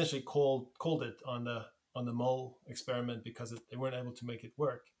they essentially called it on the mole experiment because they weren't able to make it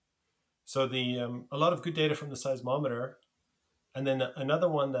work. So a lot of good data from the seismometer, and then another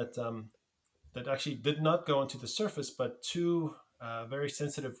one that actually did not go onto the surface, but two very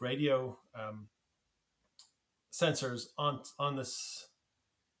sensitive radio sensors on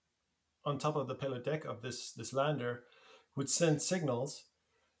top of the payload deck of this lander would send signals,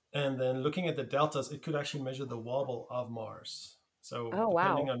 and then looking at the deltas, it could actually measure the wobble of Mars. So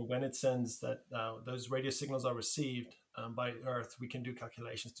depending on when it sends that those radio signals are received by Earth, we can do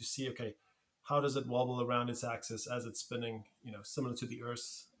calculations to see, okay, how does it wobble around its axis as it's spinning, similar to the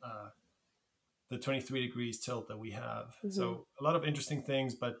Earth's, the 23 degrees tilt that we have. So a lot of interesting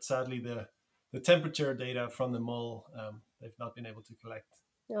things, but sadly the temperature data from the mole, they've not been able to collect,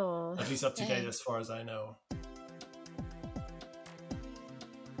 at least up to date as far as I know.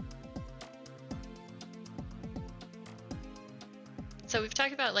 So we've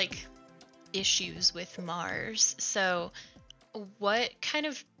talked about issues with Mars. So what kind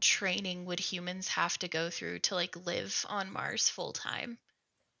of training would humans have to go through to live on Mars full time?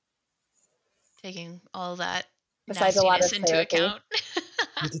 Taking all that besides a lot of into account. You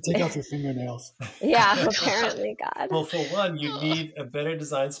have to take off your fingernails. Yeah, apparently, God. Well, for one, you need a better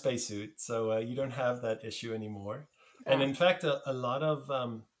designed spacesuit, so you don't have that issue anymore. And in fact, a lot of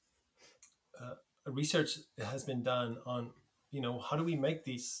research has been done on, how do we make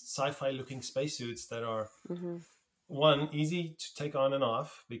these sci-fi looking spacesuits that are, one, easy to take on and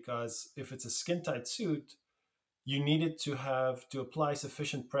off, because if it's a skin tight suit, you need it to apply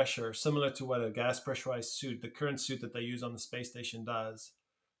sufficient pressure, similar to what a gas pressurized suit, the current suit that they use on the space station, does.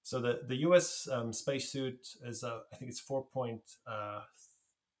 So the U.S. spacesuit is, I think it's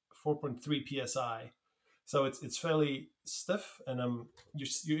 4.3 psi. So it's fairly stiff, and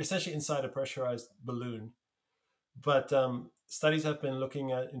you're essentially inside a pressurized balloon. But studies have been looking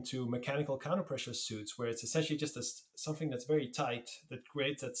into mechanical counterpressure suits, where it's essentially just something that's very tight that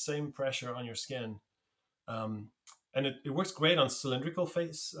creates that same pressure on your skin. And it works great on cylindrical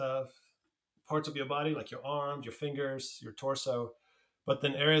face parts of your body, like your arms, your fingers, your torso. But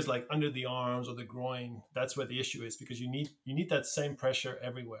then areas like under the arms or the groin, that's where the issue is, because you need that same pressure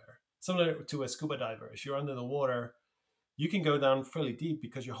everywhere. Similar to a scuba diver. If you're under the water, you can go down fairly deep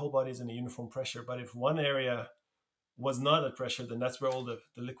because your whole body is in a uniform pressure. But if one area was not at pressure, then that's where all the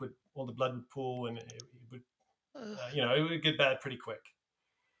liquid, all the blood would pool, and it would, it would get bad pretty quick.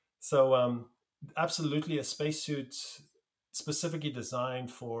 So absolutely, a spacesuit specifically designed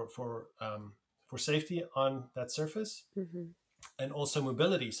for safety on that surface, and also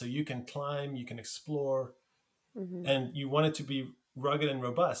mobility. So you can climb, you can explore, and you want it to be rugged and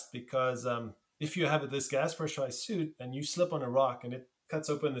robust because if you have this gas pressurized suit and you slip on a rock and it cuts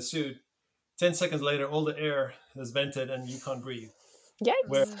open the suit, 10 seconds later, all the air is vented and you can't breathe.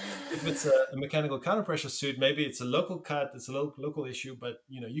 Where Yikes. if it's a mechanical counterpressure suit, maybe it's a local cut, it's a local issue, but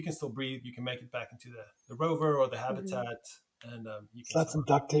you can still breathe. You can make it back into the rover or the habitat, and you can Slap some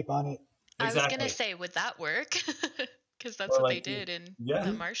duct tape on it. I was Exactly. gonna say, would that work? Because that's Or what they like, did in yeah.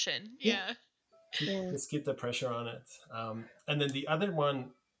 The Martian. Yeah. Let's keep the pressure on it. And then the other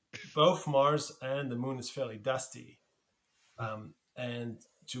one, both Mars and the Moon is fairly dusty, and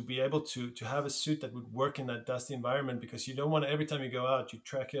to be able to have a suit that would work in that dusty environment, because you don't want to, every time you go out, you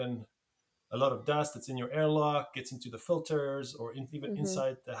track in a lot of dust that's in your airlock, gets into the filters, or even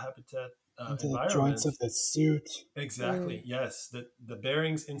inside the habitat Into the environment. joints of the suit. Exactly. Yes, the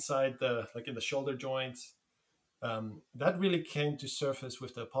bearings inside like in the shoulder joints. That really came to surface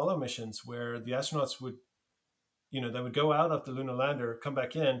with the Apollo missions, where the astronauts would, they would go out of the lunar lander, come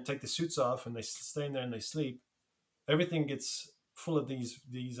back in, take the suits off, and they stay in there and they sleep. Everything gets full of these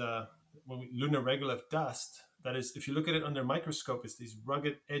lunar regolith dust. That is, if you look at it under a microscope, it's these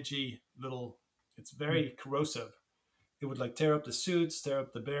rugged, edgy little. It's very corrosive. It would like tear up the suits, tear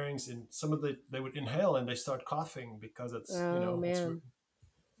up the bearings, and they would inhale and they start coughing because it's man.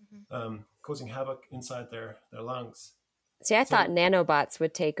 it's causing havoc inside their lungs. See, I thought nanobots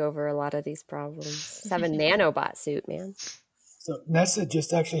would take over a lot of these problems. Just have a nanobot suit, man. So NASA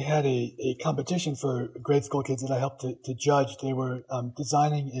just actually had a competition for grade school kids that I helped to judge. They were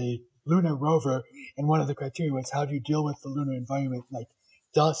designing a lunar rover, and one of the criteria was how do you deal with the lunar environment, like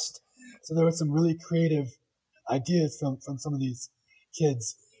dust. So there were some really creative ideas from some of these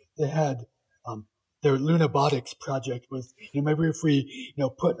kids. They had their Lunabotics project was, maybe if we,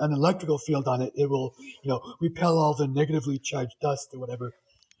 put an electrical field on it, it will, repel all the negatively charged dust or whatever.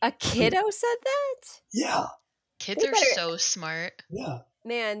 A kiddo said that? Yeah. Kids are so smart. Yeah.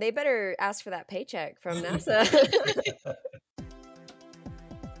 Man, they better ask for that paycheck from NASA.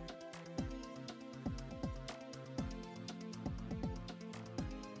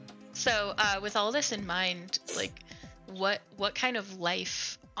 So, with all this in mind, like, what kind of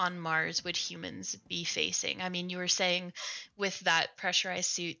life on Mars would humans be facing? I mean, you were saying with that pressurized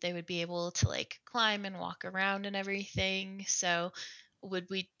suit, they would be able to like climb and walk around and everything. So, would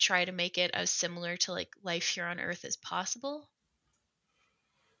we try to make it as similar to like life here on Earth as possible?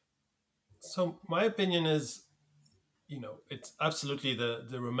 So my opinion is, it's absolutely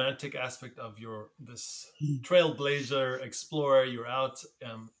the romantic aspect of this trailblazer explorer. You're out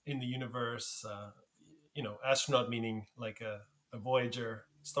in the universe, astronaut meaning like a Voyager,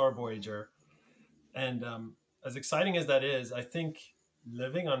 star Voyager. And as exciting as that is, I think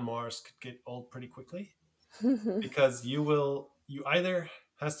living on Mars could get old pretty quickly because you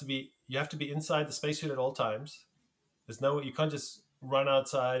have to be inside the spacesuit at all times. You can't just run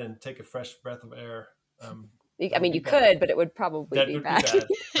outside and take a fresh breath of air. I mean, you could, but it would probably be bad.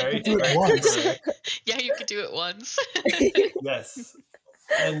 Very, Do it very once. temporary. Yeah, you could do it once. Yes.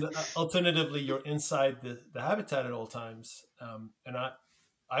 And alternatively, you're inside the habitat at all times. And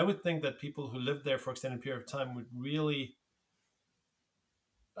I would think that people who live there for extended period of time would really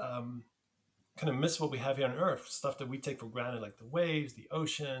kind of miss what we have here on Earth, stuff that we take for granted, like the waves, the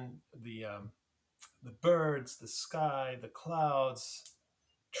ocean, the birds, the sky, the clouds,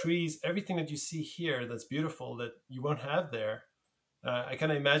 trees, everything that you see here that's beautiful that you won't have there. I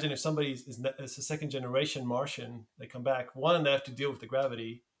kind of imagine if somebody is a second generation Martian, they come back, one, they have to deal with the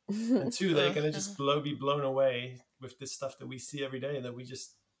gravity, and two, they're going to just be blown away with this stuff that we see every day that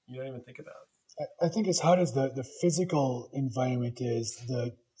you don't even think about. I think as hard as the physical environment is,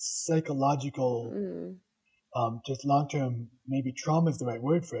 the psychological, just long-term, maybe trauma is the right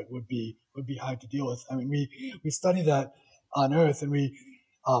word for it, would be hard to deal with. I mean, we study that on Earth, and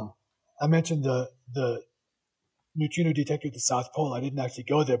I mentioned the neutrino detector at the South Pole. I didn't actually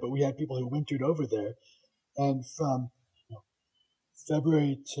go there, but we had people who wintered over there, and from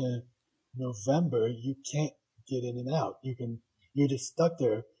February to November, you can't get in and out. You're just stuck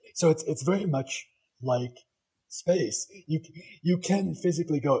there. So it's very much like space. You can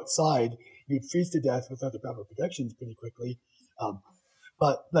physically go outside. You'd freeze to death without the proper protections pretty quickly.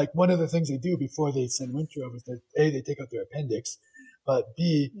 But like one of the things they do before they send winter over is that A, they take out their appendix, but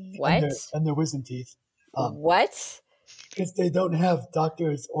B, and their wisdom teeth. What? Because they don't have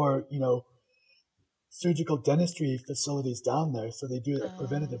doctors or, surgical dentistry facilities down there, so they do that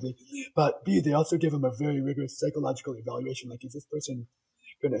preventatively. But B, they also give them a very rigorous psychological evaluation. Like, is this person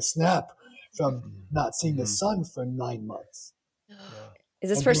going to snap from not seeing the sun for 9 months? Is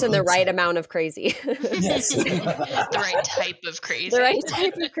this person the right amount of crazy? Yes. The right type of crazy. The right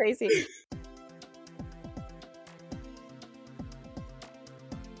type of crazy.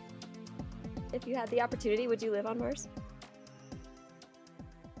 if you had the opportunity, would you live on Mars?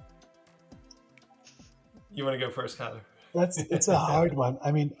 You want to go first, Kyler? It's a hard one.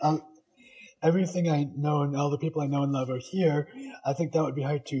 I mean, everything I know and all the people I know and love are here. I think that would be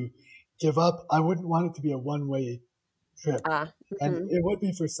hard to give up. I wouldn't want it to be a one-way trip. And it would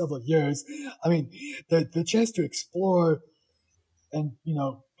be for several years. I mean, the chance to explore and,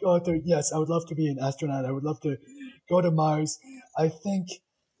 go out there. Yes, I would love to be an astronaut. I would love to go to Mars. I think,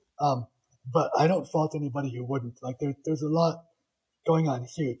 but I don't fault anybody who wouldn't. Like there's a lot going on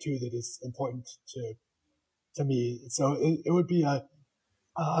here too that is important to me. So it would be a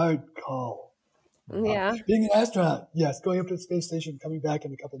hard call. Yeah. Being an astronaut, yes. Going up to the space station, coming back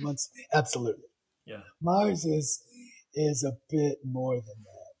in a couple months, absolutely. Yeah. Mars is a bit more than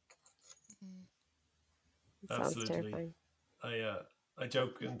that. Sounds Absolutely. terrifying. I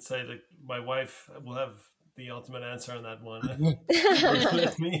joke and say that my wife will have the ultimate answer on that one.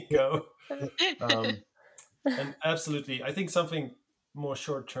 Let me go. And absolutely, I think something more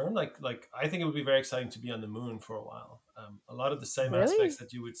short term, like I think it would be very exciting to be on the moon for a while. A lot of the same Really? aspects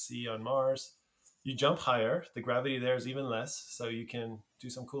that you would see on Mars. You jump higher, the gravity there is even less, so you can do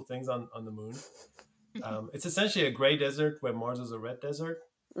some cool things on the moon. It's essentially a gray desert where Mars is a red desert.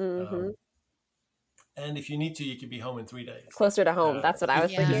 And if you need to, you can be home in 3 days. Closer to home. That's what I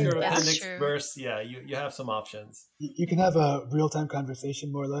was Yeah. thinking. Your Yeah. That's appendix true. bursts, you have some options. You can have a real-time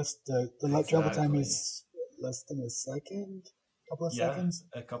conversation, more or less. The travel time Exactly. is less than a second, couple of Yeah, seconds,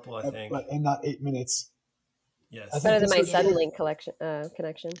 a couple, I think. and not 8 minutes. Yes. I think Better than this my would be- Suddenlink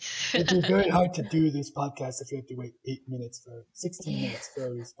connection. It'd be very hard to do this podcast if you had to wait 16 minutes for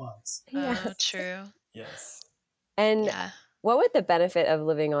a response. Oh, true. Yes. And Yeah. what would the benefit of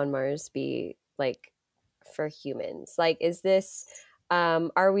living on Mars be like for humans? Like, is this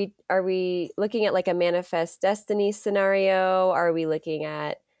are we looking at like a manifest destiny scenario? Are we looking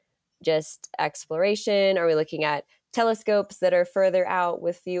at just exploration? Are we looking at telescopes that are further out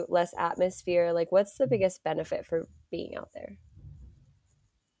with less atmosphere? Like, what's the biggest benefit for being out there?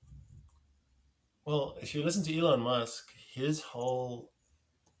 Well, if you listen to Elon Musk, his whole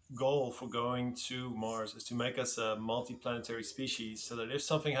goal for going to Mars is to make us a multi-planetary species, so that if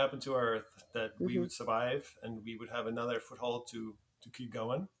something happened to Earth, that we would survive and we would have another foothold to keep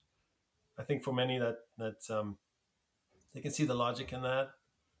going. I think for many that they can see the logic in that.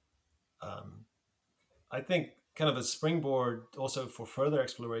 I think kind of a springboard also for further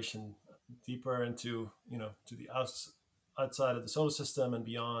exploration deeper into, to the outside of the solar system and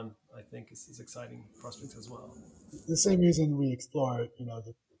beyond, I think is exciting prospects as well. The same reason we explore,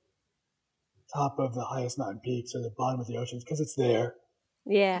 the top of the highest mountain peaks or the bottom of the oceans, because it's there.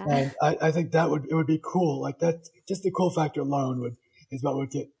 Yeah. And I think it would be cool. Like that, just the cool factor alone is what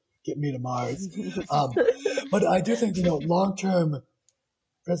would get me to Mars. But I do think, long-term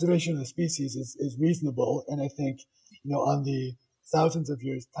preservation of the species is reasonable. And I think, on the thousands of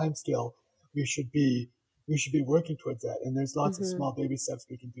years time scale, we should be working towards that. And there's lots of small baby steps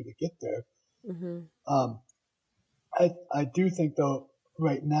we can do to get there. I do think though,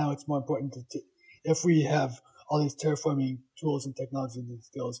 right now it's more important to if we have all these terraforming tools and technologies and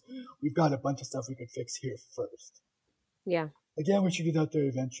skills, we've got a bunch of stuff we could fix here first. Yeah. Again, we should get out there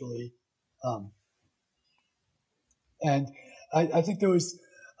eventually. And I think there was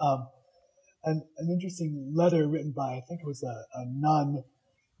an interesting letter written by, I think it was a nun,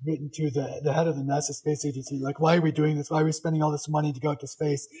 written to the head of the NASA Space Agency, like, why are we doing this? Why are we spending all this money to go out to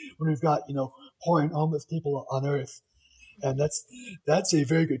space when we've got, poor and homeless people on Earth? And that's a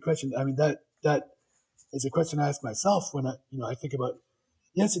very good question. I mean, that is a question I ask myself when I think about,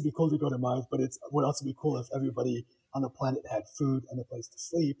 yes, it'd be cool to go to Mars, but it would also be cool if everybody on the planet had food and a place to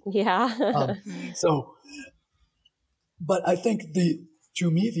sleep. Yeah. But I think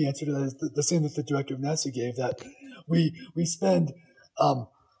to me, the answer to that is the same that the director of NASA gave, that we spend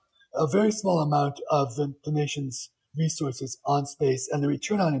a very small amount of the nation's resources on space, and the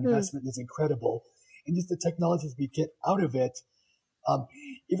return on investment is incredible. And just the technologies we get out of it,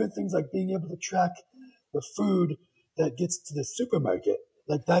 even things like being able to track the food that gets to the supermarket,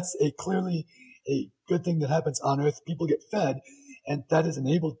 like that's clearly a good thing that happens on Earth. People get fed, and that is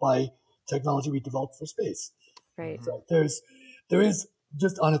enabled by technology we developed for space. Right. So there is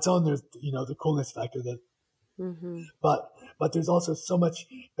just on its own, there's the coolness factor that, but there's also so much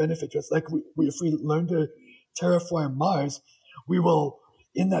benefit to us. Like if we learn to terraform Mars, we will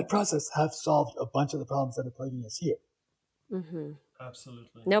in that process have solved a bunch of the problems that are plaguing us here.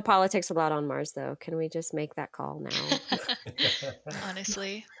 Absolutely. No politics allowed on Mars, though. Can we just make that call now?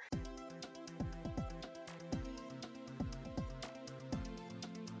 Honestly.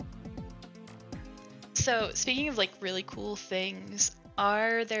 So speaking of like really cool things,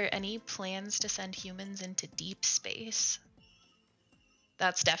 Are there any plans to send humans into deep space?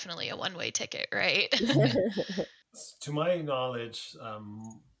 That's definitely a one-way ticket, right? To my knowledge,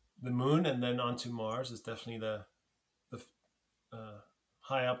 the moon and then onto Mars is definitely the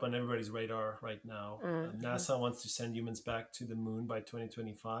high up on everybody's radar right now. NASA wants to send humans back to the moon by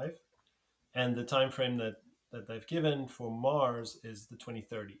 2025, and the time frame that they've given for Mars is the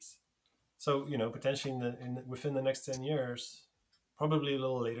 2030s. So potentially within the next 10 years, probably a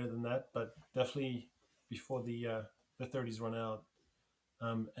little later than that, but definitely before the 30s run out.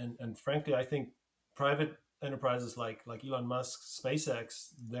 And frankly, I think private enterprises like Elon Musk,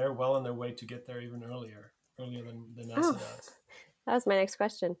 SpaceX, they're well on their way to get there even earlier than NASA does. That was my next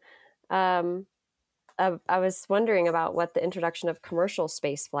question. I was wondering about what the introduction of commercial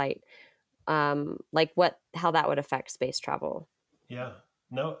space flight, how that would affect space travel. Yeah,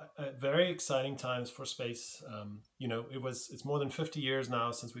 no, very exciting times for space. It's more than 50 years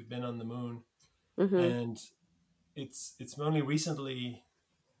now since we've been on the moon, and it's only recently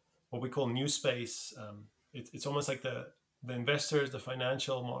what we call new space. It's almost like the investors, the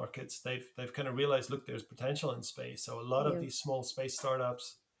financial markets, they've kind of realized, look, there's potential in space. So a lot of these small space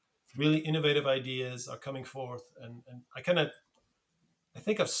startups, really innovative ideas are coming forth. And I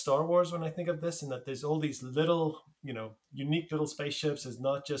think of Star Wars when I think of this, and that there's all these little, unique little spaceships. There's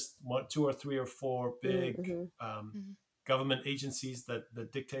not just one, two or three or four big government agencies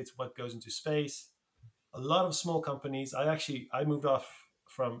that dictates what goes into space. A lot of small companies. I moved off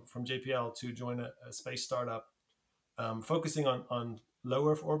from JPL to join a space startup focusing on low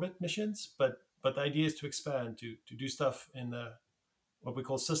Earth orbit missions, but the idea is to expand to do stuff in the what we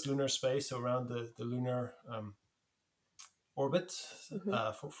call cislunar space, so around the lunar orbit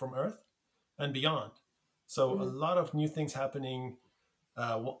from Earth and beyond. So a lot of new things happening.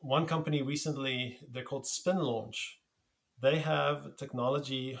 One company recently, they're called Spin Launch. They have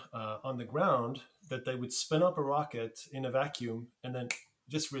technology on the ground that they would spin up a rocket in a vacuum and then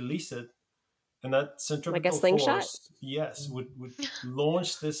just release it, and that centrifugal force, yes, would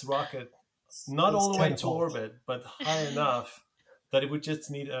launch this rocket not all the way to orbit, but high enough that it would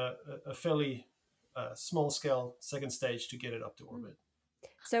just need a fairly small scale second stage to get it up to orbit.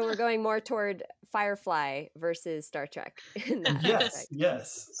 So we're going more toward Firefly versus Star Trek in that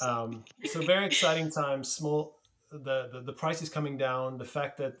yes. So very exciting times. The price is coming down. The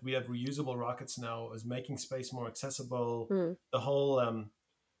fact that we have reusable rockets now is making space more accessible. The whole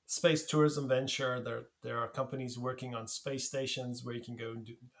space tourism venture, there are companies working on space stations where you can go and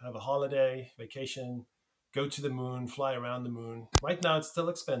have a holiday, vacation, go to the moon, fly around the moon. Right now it's still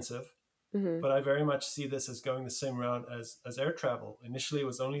expensive, but I very much see this as going the same route as air travel. Initially it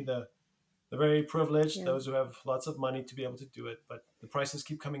was only the very privileged, those who have lots of money to be able to do it, but the prices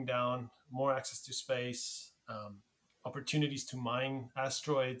keep coming down, more access to space, opportunities to mine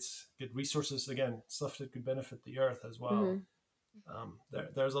asteroids, get resources, again, stuff that could benefit the Earth as well.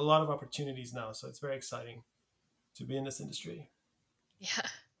 There's a lot of opportunities now, so it's very exciting to be in this industry. Yeah,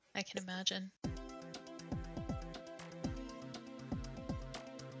 I can imagine.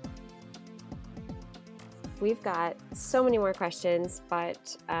 We've got so many more questions,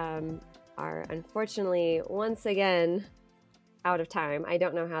 but are unfortunately once again out of time. I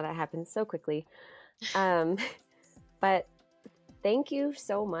don't know how that happened so quickly. But thank you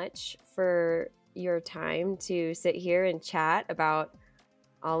so much for your time to sit here and chat about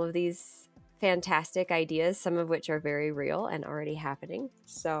all of these fantastic ideas, some of which are very real and already happening.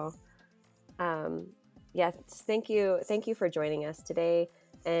 So, thank you for joining us today.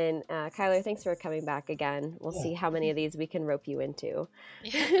 And Kyler, thanks for coming back again. We'll see how many of these we can rope you into.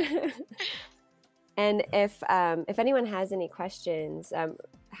 Yeah. And if anyone has any questions,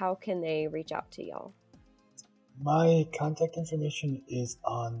 how can they reach out to y'all? My contact information is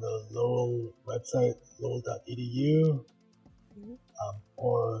on the Lowell website, lowell.edu.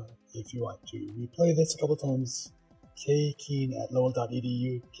 Or if you want to replay this a couple times,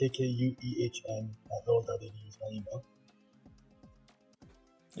 kkeen@lowell.edu, KKUEHN@lowell.edu is my email.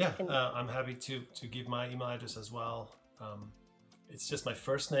 Yeah, I'm happy to give my email address as well. It's just my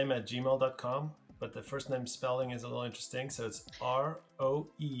first name at gmail.com, but the first name spelling is a little interesting. So it's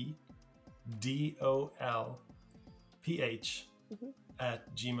ROEDOLPH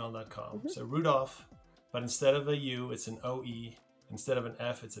at gmail.com. So Rudolph, but instead of a U, it's an OE. Instead of an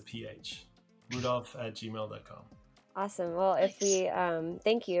F, it's a PH. Rudolph at gmail.com. Awesome. Well,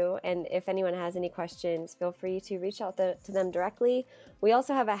 thank you. And if anyone has any questions, feel free to reach out to them directly. We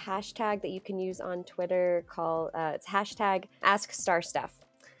also have a hashtag that you can use on Twitter called, it's hashtag AskStarStuff.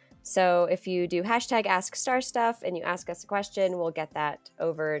 So if you do hashtag AskStarStuff and you ask us a question, we'll get that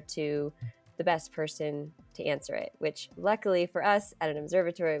over to the best person to answer it, which luckily for us at an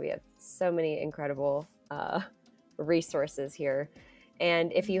observatory, we have so many incredible resources here.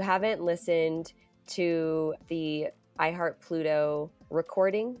 And if you haven't listened to the iHeart Pluto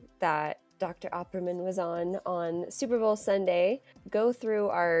recording that Dr. Opperman was on Super Bowl Sunday, go through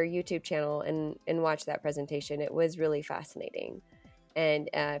our YouTube channel and watch that presentation. It was really fascinating. And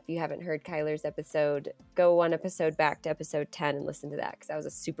if you haven't heard Kyler's episode, go one episode back to episode 10 and listen to that, because that was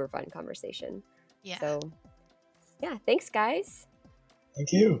a super fun conversation. Yeah. So, yeah, thanks, guys.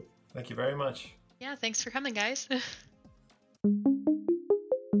 Thank you. Thank you very much. Yeah, thanks for coming, guys.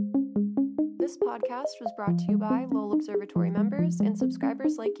 This podcast was brought to you by Lowell Observatory members and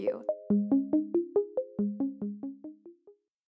subscribers like you.